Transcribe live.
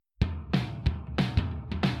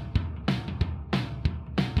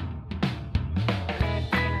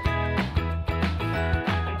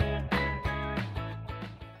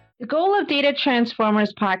goal of Data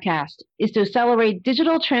Transformers podcast is to accelerate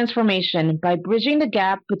digital transformation by bridging the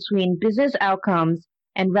gap between business outcomes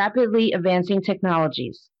and rapidly advancing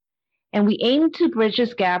technologies. And we aim to bridge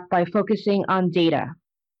this gap by focusing on data.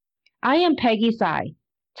 I am Peggy Tsai,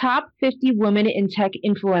 top 50 women in tech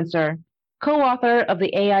influencer, co-author of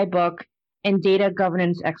the AI book, and data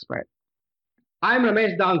governance expert. I'm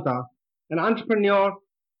Ramesh Danta, an entrepreneur,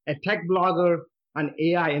 a tech blogger, and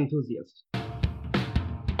AI enthusiast.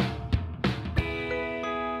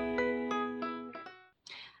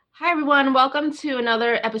 Hi, everyone. Welcome to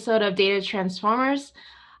another episode of Data Transformers.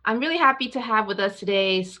 I'm really happy to have with us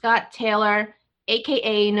today Scott Taylor,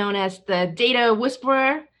 aka known as the Data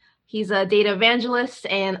Whisperer. He's a data evangelist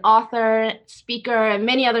and author, speaker, and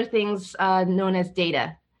many other things known as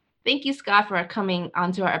data. Thank you, Scott, for coming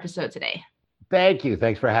onto our episode today. Thank you.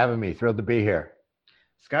 Thanks for having me. Thrilled to be here.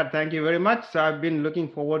 Scott, thank you very much. So I've been looking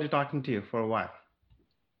forward to talking to you for a while.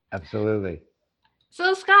 Absolutely.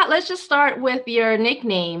 So, Scott, let's just start with your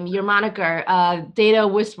nickname, your moniker, Data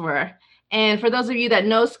Whisperer. And for those of you that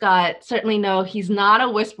know Scott, certainly know he's not a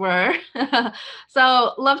whisperer.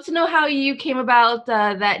 So love to know how you came about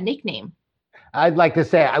that nickname. I'd like to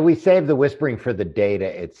say we save the whispering for the data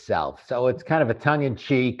itself. So it's kind of a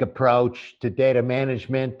tongue-in-cheek approach to data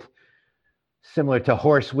management, similar to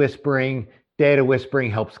horse whispering. Data whispering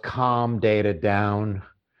helps calm data down,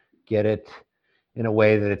 get it in a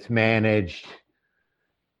way that it's managed.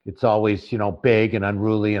 It's always, big and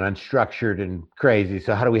unruly and unstructured and crazy.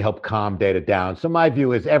 So how do we help calm data down? So my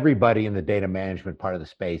view is everybody in the data management part of the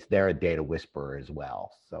space, they're a data whisperer as well.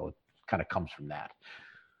 So it kind of comes from that.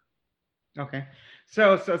 Okay.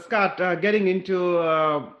 So Scott, getting into,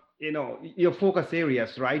 your focus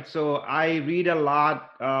areas, right? So I read a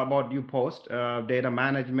lot about you post, data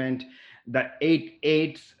management, the 8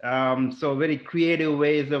 8s. So very creative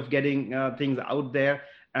ways of getting things out there.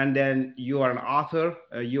 And then you are an author,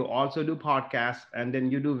 you also do podcasts, and then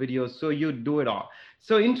you do videos. So you do it all.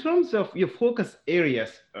 So in terms of your focus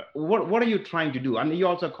areas, what are you trying to do? And you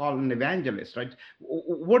also call an evangelist, right?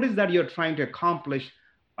 What is that you're trying to accomplish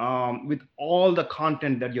with all the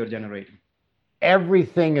content that you're generating?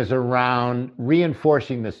 Everything is around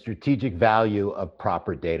reinforcing the strategic value of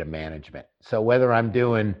proper data management. So whether I'm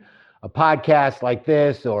doing a podcast like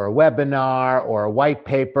this, or a webinar, or a white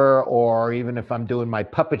paper, or even if I'm doing my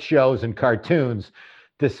puppet shows and cartoons,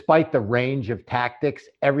 despite the range of tactics,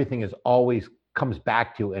 everything is always comes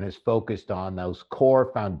back to and is focused on those core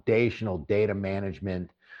foundational data management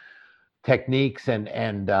techniques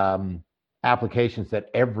and applications that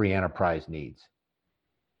every enterprise needs.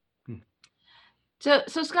 So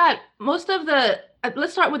Scott, most of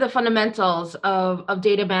let's start with the fundamentals of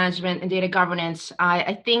data management and data governance.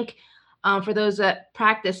 I think for those that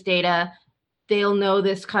practice data, they'll know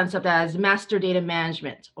this concept as master data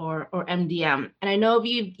management or MDM. And I know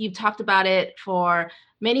you've talked about it for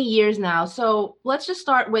many years now. So let's just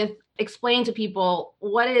start with explaining to people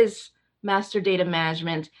what is master data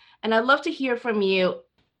management. And I'd love to hear from you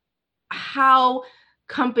how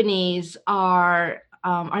companies are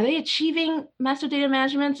they achieving master data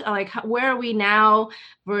management? Like, where are we now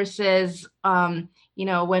versus, when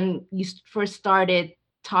you first started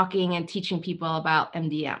talking and teaching people about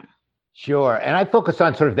MDM? Sure. And I focus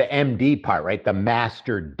on sort of the MD part, right? The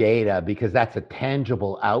master data, because that's a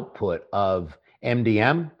tangible output of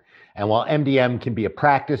MDM. And while MDM can be a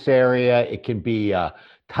practice area, it can be a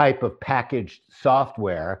type of packaged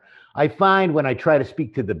software, I find when I try to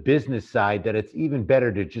speak to the business side that it's even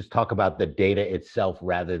better to just talk about the data itself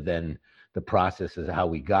rather than the processes of how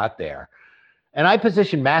we got there. And I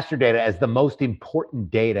position master data as the most important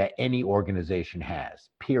data any organization has,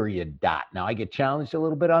 period, dot. Now, I get challenged a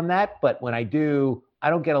little bit on that, but when I do, I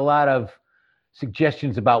don't get a lot of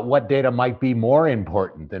suggestions about what data might be more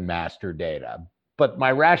important than master data. But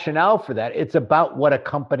my rationale for that, it's about what a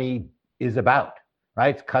company is about,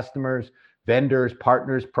 right? It's customers, vendors,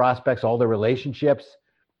 partners, prospects, all the relationships.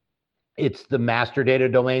 It's the master data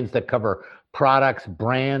domains that cover products,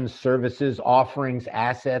 brands, services, offerings,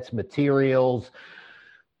 assets, materials,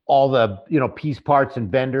 all the piece parts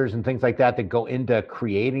and vendors and things like that that go into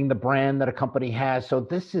creating the brand that a company has. So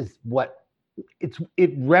this is what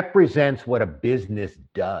it represents what a business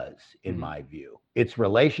does, in my view. Its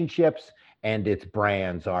relationships and its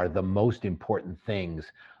brands are the most important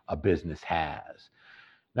things a business has.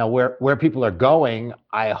 Now, where people are going,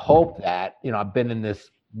 I hope that, I've been in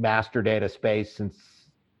this master data space since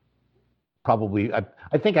probably,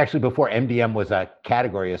 I think actually before MDM was a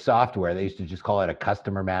category of software. They used to just call it a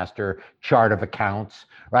customer master, chart of accounts,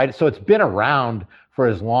 right? So it's been around for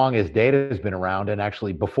as long as data has been around. And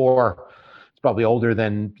actually it's probably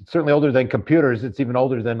certainly older than computers. It's even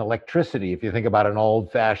older than electricity. If you think about an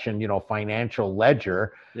old-fashioned, financial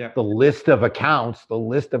ledger, the list of accounts, the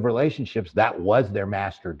list of relationships, that was their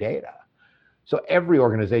master data. So every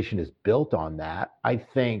organization is built on that. I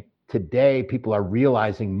think today people are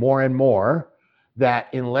realizing more and more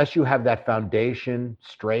that unless you have that foundation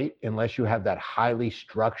straight, unless you have that highly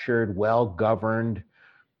structured, well-governed,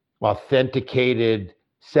 authenticated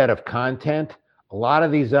set of content, a lot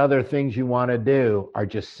of these other things you want to do are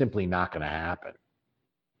just simply not going to happen.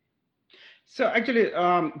 So actually,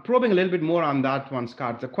 probing a little bit more on that one,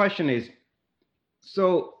 Scott, the question is,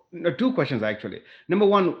 so two questions actually. Number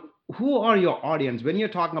one, who are your audience? When you're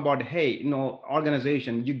talking about, hey,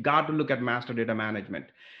 organization, you got to look at master data management.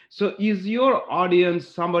 So is your audience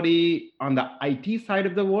somebody on the IT side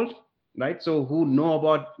of the world, right? So who know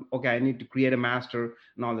about, okay, I need to create a master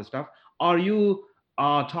and all this stuff. Are you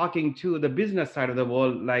talking to the business side of the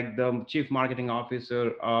world, like the chief marketing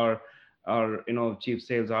officer or chief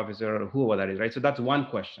sales officer or whoever that is, right? So that's one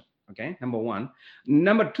question. Okay, number one.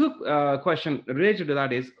 Number two question related to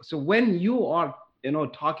that is, so when you are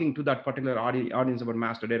talking to that particular audience about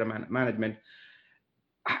master data management,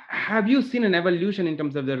 have you seen an evolution in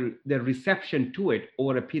terms of the reception to it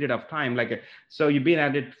over a period of time? So you've been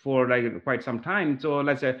at it for quite some time. So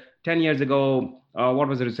let's say 10 years ago, what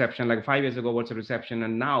was the reception? 5 years ago, what's the reception?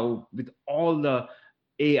 And now with all the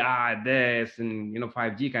AI, this and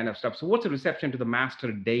 5G kind of stuff. So what's the reception to the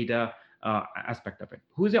master data aspect of it?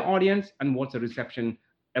 Who's the audience and what's the reception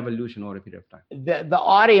evolution over a period of time? The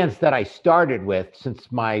audience that I started with, since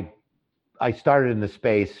I started in the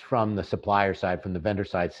space from the supplier side, from the vendor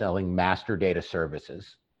side, selling master data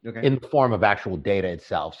services in the form of actual data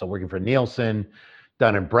itself. So working for Nielsen,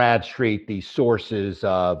 Dun & Bradstreet, these sources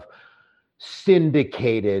of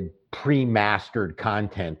syndicated, pre-mastered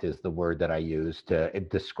content is the word that I use to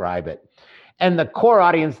describe it. And the core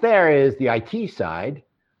audience there is the IT side.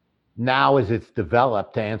 Now, as it's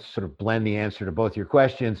developed to sort of blend the answer to both your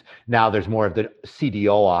questions, now there's more of the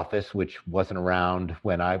CDO office, which wasn't around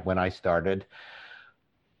when I started.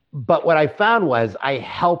 But what I found was I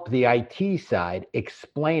helped the IT side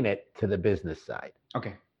explain it to the business side.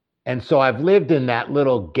 Okay. And so I've lived in that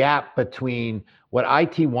little gap between what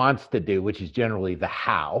IT wants to do, which is generally the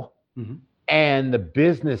how, and the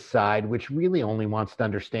business side, which really only wants to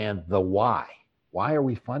understand the why. Why are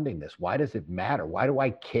we funding this? Why does it matter? Why do I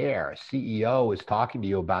care? A CEO is talking to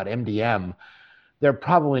you about MDM. They're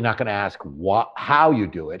probably not going to ask how you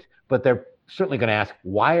do it, but they're certainly going to ask,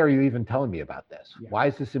 why are you even telling me about this? Yeah. Why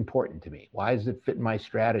is this important to me? Why does it fit in my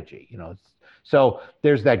strategy? So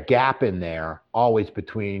there's that gap in there always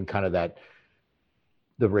between kind of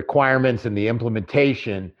the requirements and the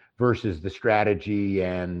implementation versus the strategy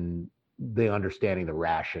and the understanding the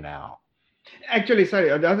rationale. Actually, sorry,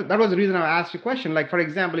 that was the reason I asked you a question. For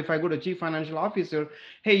example, if I go to chief financial officer,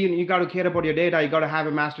 hey, you got to care about your data. You got to have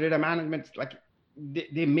a master data management.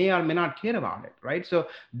 They may or may not care about it, right? So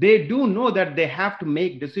they do know that they have to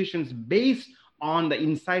make decisions based on the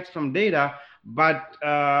insights from data. But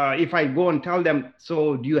if I go and tell them,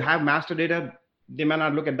 so do you have master data? They may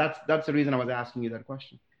not look at that. That's the reason I was asking you that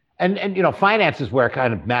question. And finance is where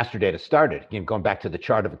kind of master data started, going back to the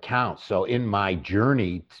chart of accounts. So in my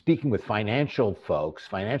journey, speaking with financial folks,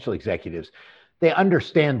 financial executives, they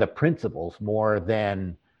understand the principles more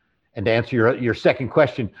than, and to answer your second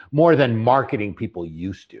question, more than marketing people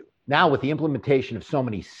used to. Now with the implementation of so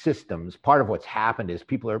many systems, part of what's happened is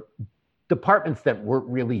departments that weren't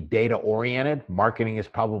really data oriented, marketing is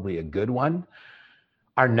probably a good one,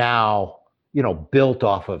 are now built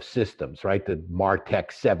off of systems, right? The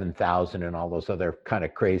MarTech 7000 and all those other kind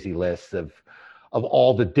of crazy lists of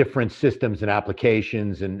all the different systems and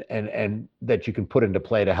applications and that you can put into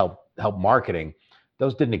play to help marketing.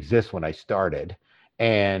 Those didn't exist when I started.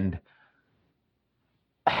 And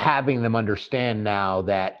having them understand now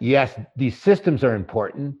that, yes, these systems are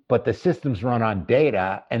important, but the systems run on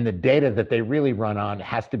data, and the data that they really run on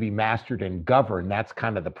has to be mastered and governed. That's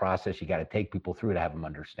kind of the process you got to take people through to have them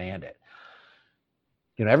understand it.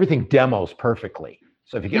 Everything demos perfectly.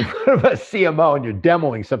 So if you get in front of a CMO and you're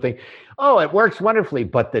demoing something, oh, it works wonderfully,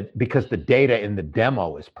 but because the data in the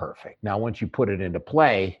demo is perfect. Now, once you put it into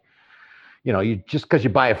play, you just because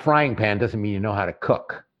you buy a frying pan doesn't mean you know how to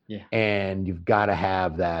cook. Yeah. And you've got to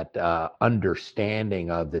have that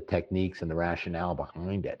understanding of the techniques and the rationale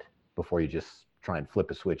behind it before you just try and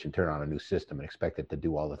flip a switch and turn on a new system and expect it to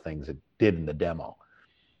do all the things it did in the demo.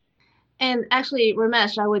 And actually,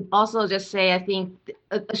 Ramesh, I would also just say, I think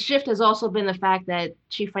a shift has also been the fact that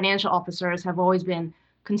chief financial officers have always been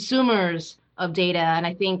consumers of data. And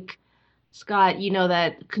I think Scott, you know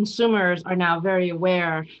that consumers are now very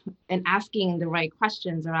aware and asking the right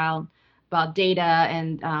questions around about data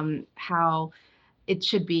and how it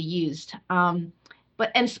should be used.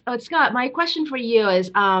 Scott, my question for you is,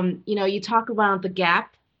 you talk about the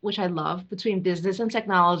gap, which I love, between business and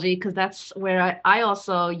technology, because that's where I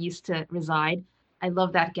also used to reside. I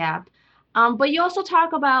love that gap. But you also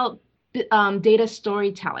talk about data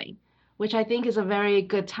storytelling, which I think is a very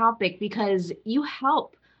good topic because you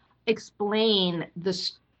help explain the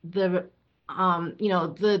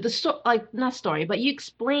like not story, but you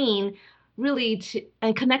explain really to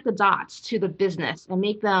and connect the dots to the business and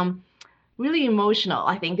make them really emotional.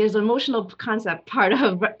 I think there's an emotional concept part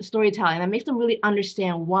of storytelling that makes them really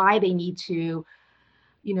understand why they need to,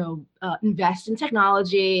 invest in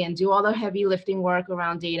technology and do all the heavy lifting work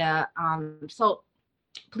around data. So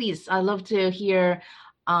please, I'd love to hear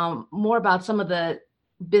more about some of the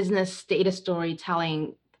business data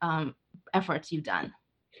storytelling efforts you've done.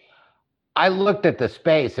 I looked at the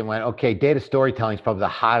space and went, okay, data storytelling is probably the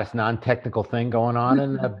hottest non-technical thing going on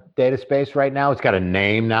in the data space right now. It's got a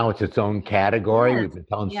name now. It's its own category. Yes. We've been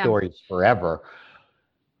telling Yeah. stories forever.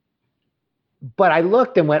 But I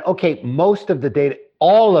looked and went, okay, most of the data,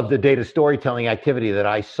 all of the data storytelling activity that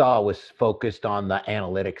I saw was focused on the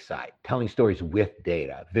analytics side, telling stories with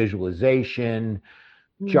data, visualization,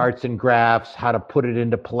 charts and graphs, how to put it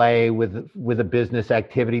into play with a business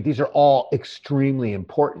activity. These are all extremely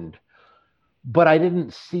important. But I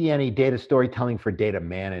didn't see any data storytelling for data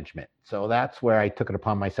management. So that's where I took it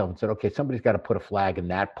upon myself and said, okay, somebody's got to put a flag in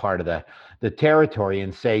that part of the territory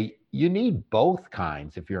and say, you need both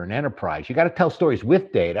kinds if you're an enterprise. You got to tell stories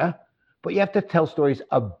with data, but you have to tell stories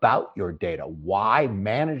about your data. Why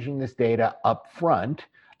managing this data up front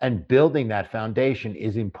and building that foundation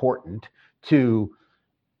is important to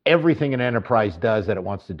everything an enterprise does that it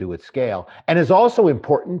wants to do at scale, and is also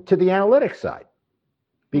important to the analytics side.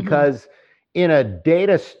 Because in a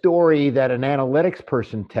data story that an analytics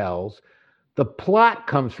person tells, the plot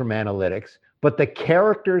comes from analytics, but the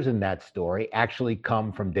characters in that story actually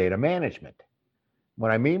come from data management.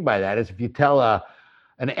 What I mean by that is if you tell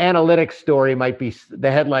an analytics story,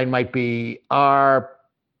 the headline might be our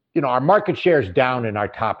market share is down in our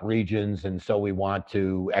top regions, and so we want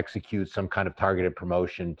to execute some kind of targeted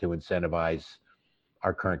promotion to incentivize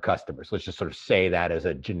our current customers. Let's just sort of say that as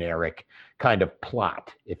a generic kind of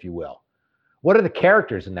plot, if you will. What are the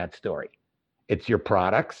characters in that story? It's your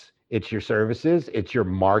products, it's your services, it's your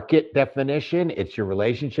market definition, it's your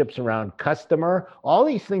relationships around customer. All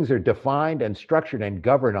these things are defined and structured and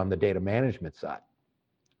governed on the data management side.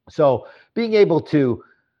 So being able to,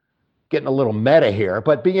 getting a little meta here,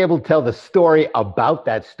 but being able to tell the story about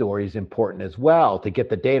that story is important as well, to get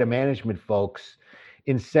the data management folks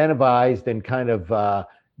incentivized and kind of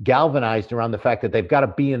galvanized around the fact that they've got to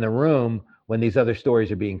be in the room when these other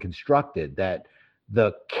stories are being constructed, that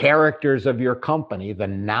the characters of your company, the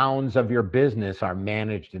nouns of your business are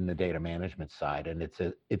managed in the data management side. And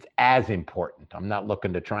it's as important. I'm not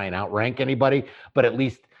looking to try and outrank anybody, but at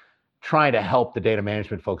least trying to help the data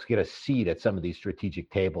management folks get a seat at some of these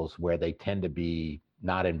strategic tables where they tend to be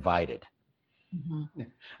not invited. Yeah.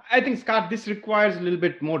 I think, Scott, this requires a little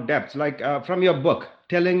bit more depth, like from your book,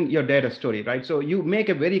 telling your data story, right? So you make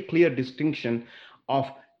a very clear distinction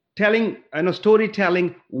of telling,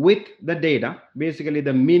 storytelling with the data, basically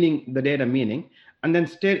the meaning, the data meaning, and then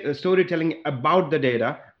storytelling about the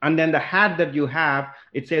data. And then the hat that you have,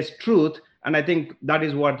 it says truth. And I think that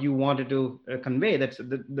is what you wanted to convey. That's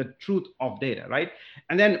the truth of data, right?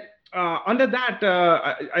 And then under that,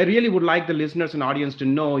 I really would like the listeners and audience to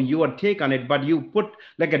know your take on it, but you put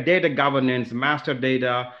like a data governance, master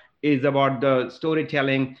data is about the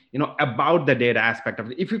storytelling, about the data aspect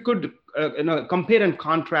of it. If you could, compare and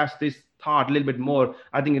contrast this thought a little bit more,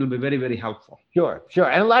 I think it'll be very, very helpful. Sure.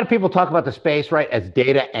 And a lot of people talk about the space, right, as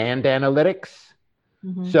data and analytics.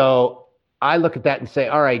 So I look at that and say,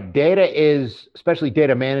 all right, data is, especially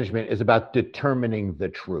data management, is about determining the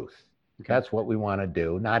truth. Okay. That's what we want to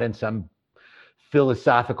do, not in some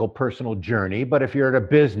philosophical personal journey, but if you're at a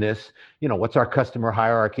business, what's our customer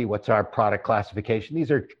hierarchy? What's our product classification?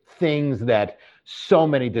 These are things that so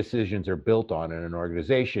many decisions are built on in an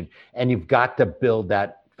organization. And you've got to build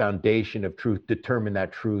that foundation of truth, determine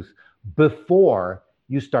that truth before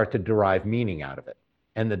you start to derive meaning out of it.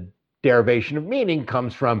 And the derivation of meaning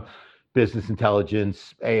comes from business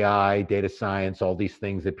intelligence, AI, data science, all these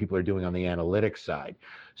things that people are doing on the analytics side.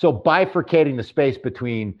 So bifurcating the space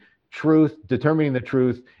between truth, determining the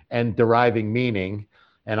truth, and deriving meaning,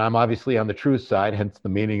 and I'm obviously on the truth side, hence the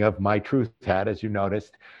meaning of my truth hat, as you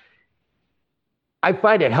noticed. I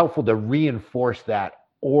find it helpful to reinforce that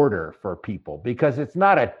order for people, because it's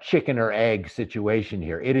not a chicken or egg situation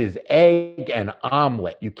here. It is egg and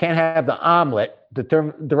omelet. You can't have the omelet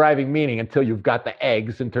deriving meaning until you've got the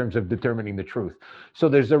eggs in terms of determining the truth. So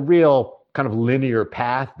there's a real kind of linear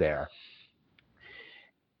path there.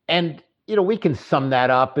 And we can sum that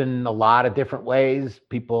up in a lot of different ways.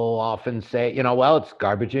 People often say, well, it's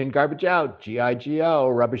garbage in, garbage out,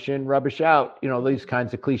 GIGO, rubbish in, rubbish out, these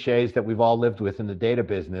kinds of cliches that we've all lived with in the data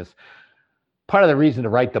business. Part of the reason to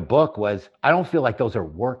write the book was I don't feel like those are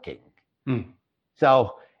working.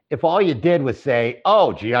 So if all you did was say,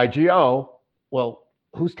 oh, GIGO, well,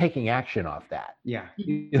 who's taking action off that? Yeah.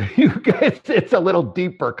 It's a little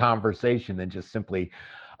deeper conversation than just simply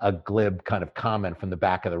a glib kind of comment from the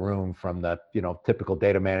back of the room from the typical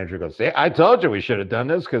data manager goes, "See, I told you we should have done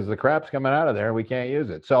this because the crap's coming out of there. We can't use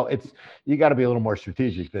it." So you got to be a little more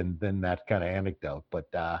strategic than that kind of anecdote.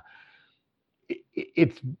 But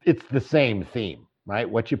it's the same theme, right?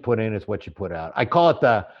 What you put in is what you put out. I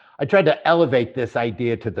tried to elevate this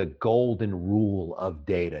idea to the golden rule of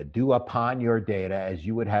data. Do upon your data as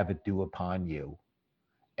you would have it do upon you.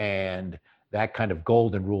 And that kind of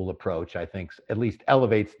golden rule approach, I think, at least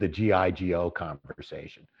elevates the GIGO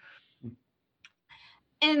conversation.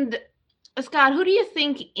 And Scott, who do you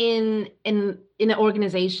think in an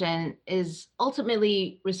organization is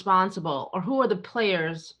ultimately responsible, or who are the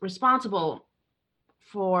players responsible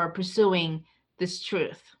for pursuing this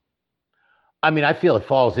truth? I mean, I feel it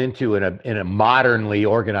falls into in a modernly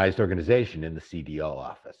organized organization in the CDO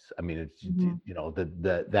office. I mean, it's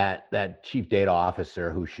that chief data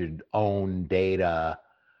officer who should own data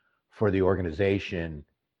for the organization,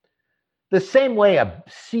 the same way a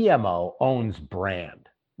CMO owns brand,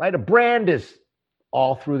 right? A brand is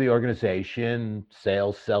all through the organization.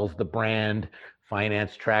 Sales sells the brand,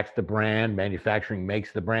 finance tracks the brand, manufacturing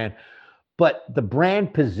makes the brand. But the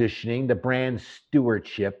brand positioning, the brand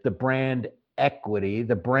stewardship, the brand equity,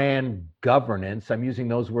 the brand governance, I'm using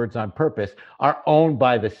those words on purpose, are owned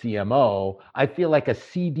by the CMO. I feel like a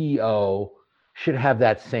CDO should have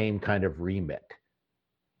that same kind of remit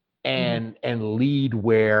and lead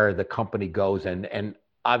where the company goes and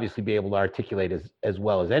obviously be able to articulate as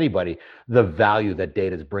well as anybody the value that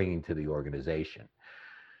data is bringing to the organization.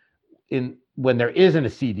 When there isn't a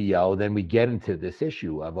CDO, then we get into this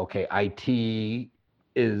issue of, okay, IT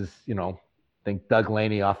is, I think Doug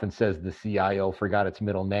Laney often says the CIO forgot its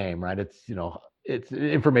middle name, right? It's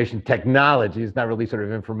information technology. It's not really sort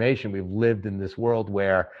of information. We've lived in this world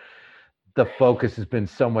where the focus has been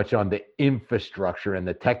so much on the infrastructure and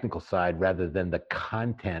the technical side rather than the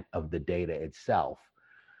content of the data itself.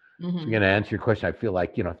 So I'm going to answer your question. I feel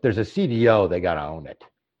like, if there's a CDO, they got to own it.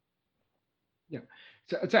 Yeah.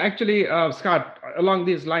 So actually, Scott, along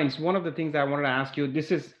these lines, one of the things I wanted to ask you,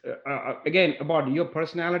 this is, again, about your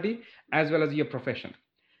personality as well as your profession.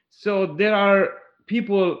 So there are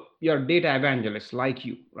people, your data evangelists like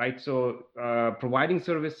you, right? So providing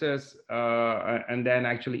services and then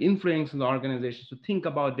actually influencing the organizations to think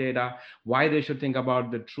about data, why they should think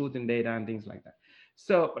about the truth in data and things like that.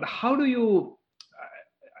 So how do you,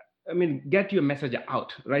 get your message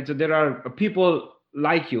out, right? So there are people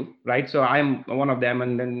like you, right? So I'm one of them,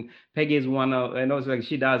 and then Peggy is one of, like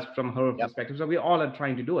she does from her perspective. So we all are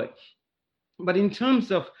trying to do it. But in terms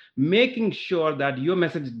of making sure that your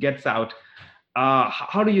message gets out,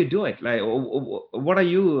 how do you do it? Like, what are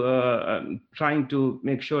you trying to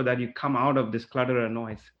make sure that you come out of this clutter and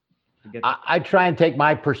noise? I try and take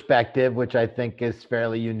my perspective, which I think is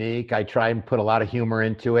fairly unique. I try and put a lot of humor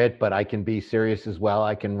into it, but I can be serious as well.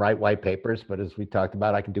 I can write white papers, but as we talked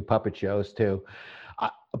about, I can do puppet shows too.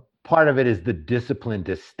 Part of it is the discipline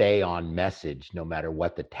to stay on message, no matter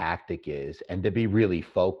what the tactic is, and to be really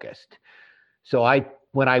focused. So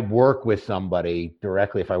when I work with somebody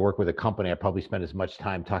directly, if I work with a company, I probably spend as much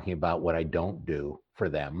time talking about what I don't do for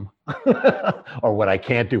them or what I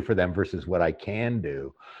can't do for them versus what I can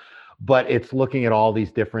do. But it's looking at all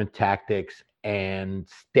these different tactics and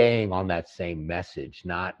staying on that same message,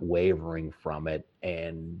 not wavering from it,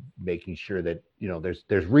 and making sure that,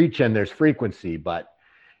 there's reach and there's frequency. But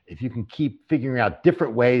if you can keep figuring out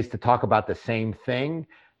different ways to talk about the same thing,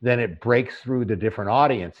 then it breaks through the different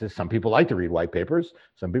audiences. Some people like to read white papers.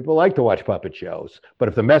 Some people like to watch puppet shows. But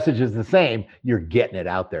if the message is the same, you're getting it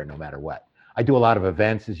out there no matter what. I do a lot of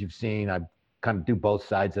events, as you've seen. I kind of do both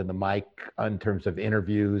sides of the mic in terms of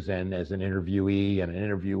interviews and as an interviewee and an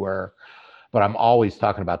interviewer. But I'm always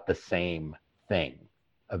talking about the same thing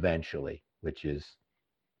eventually, which is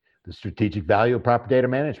the strategic value of proper data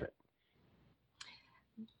management.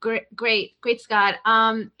 Great, Scott.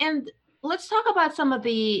 And let's talk about some of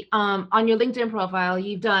the, on your LinkedIn profile,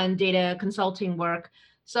 you've done data consulting work.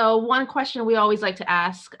 So one question we always like to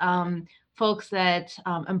ask folks that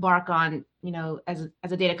embark on, as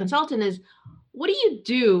a data consultant is, what do you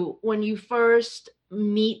do when you first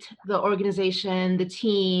meet the organization, the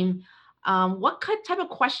team? What type of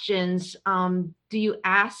questions do you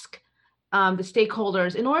ask the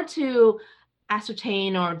stakeholders in order to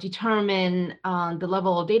ascertain or determine the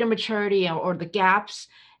level of data maturity or the gaps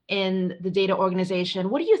in the data organization?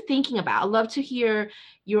 What are you thinking about? I'd love to hear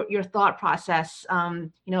your thought process. For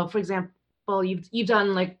example, you've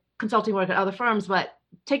done like consulting work at other firms, but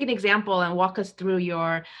take an example and walk us through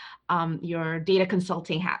your data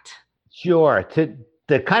consulting hat. Sure.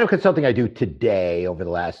 The kind of consulting I do today over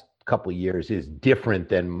the last couple of years is different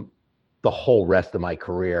than the whole rest of my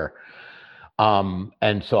career.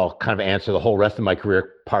 And so I'll kind of answer the whole rest of my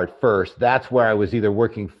career part first. That's where I was either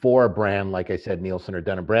working for a brand, like I said, Nielsen or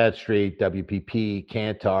Dun & Bradstreet, WPP,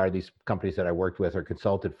 Kantar, these companies that I worked with or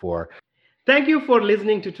consulted for. Thank you for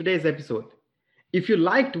listening to today's episode. If you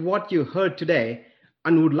liked what you heard today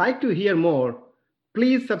and would like to hear more,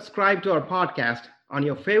 please subscribe to our podcast on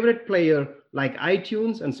your favorite player like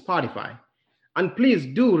iTunes and Spotify. And please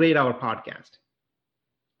do rate our podcast.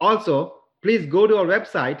 Also, please go to our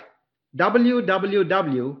website,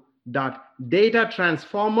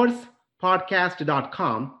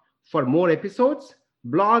 www.datatransformerspodcast.com for more episodes,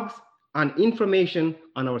 blogs, and information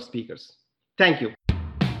on our speakers. Thank you.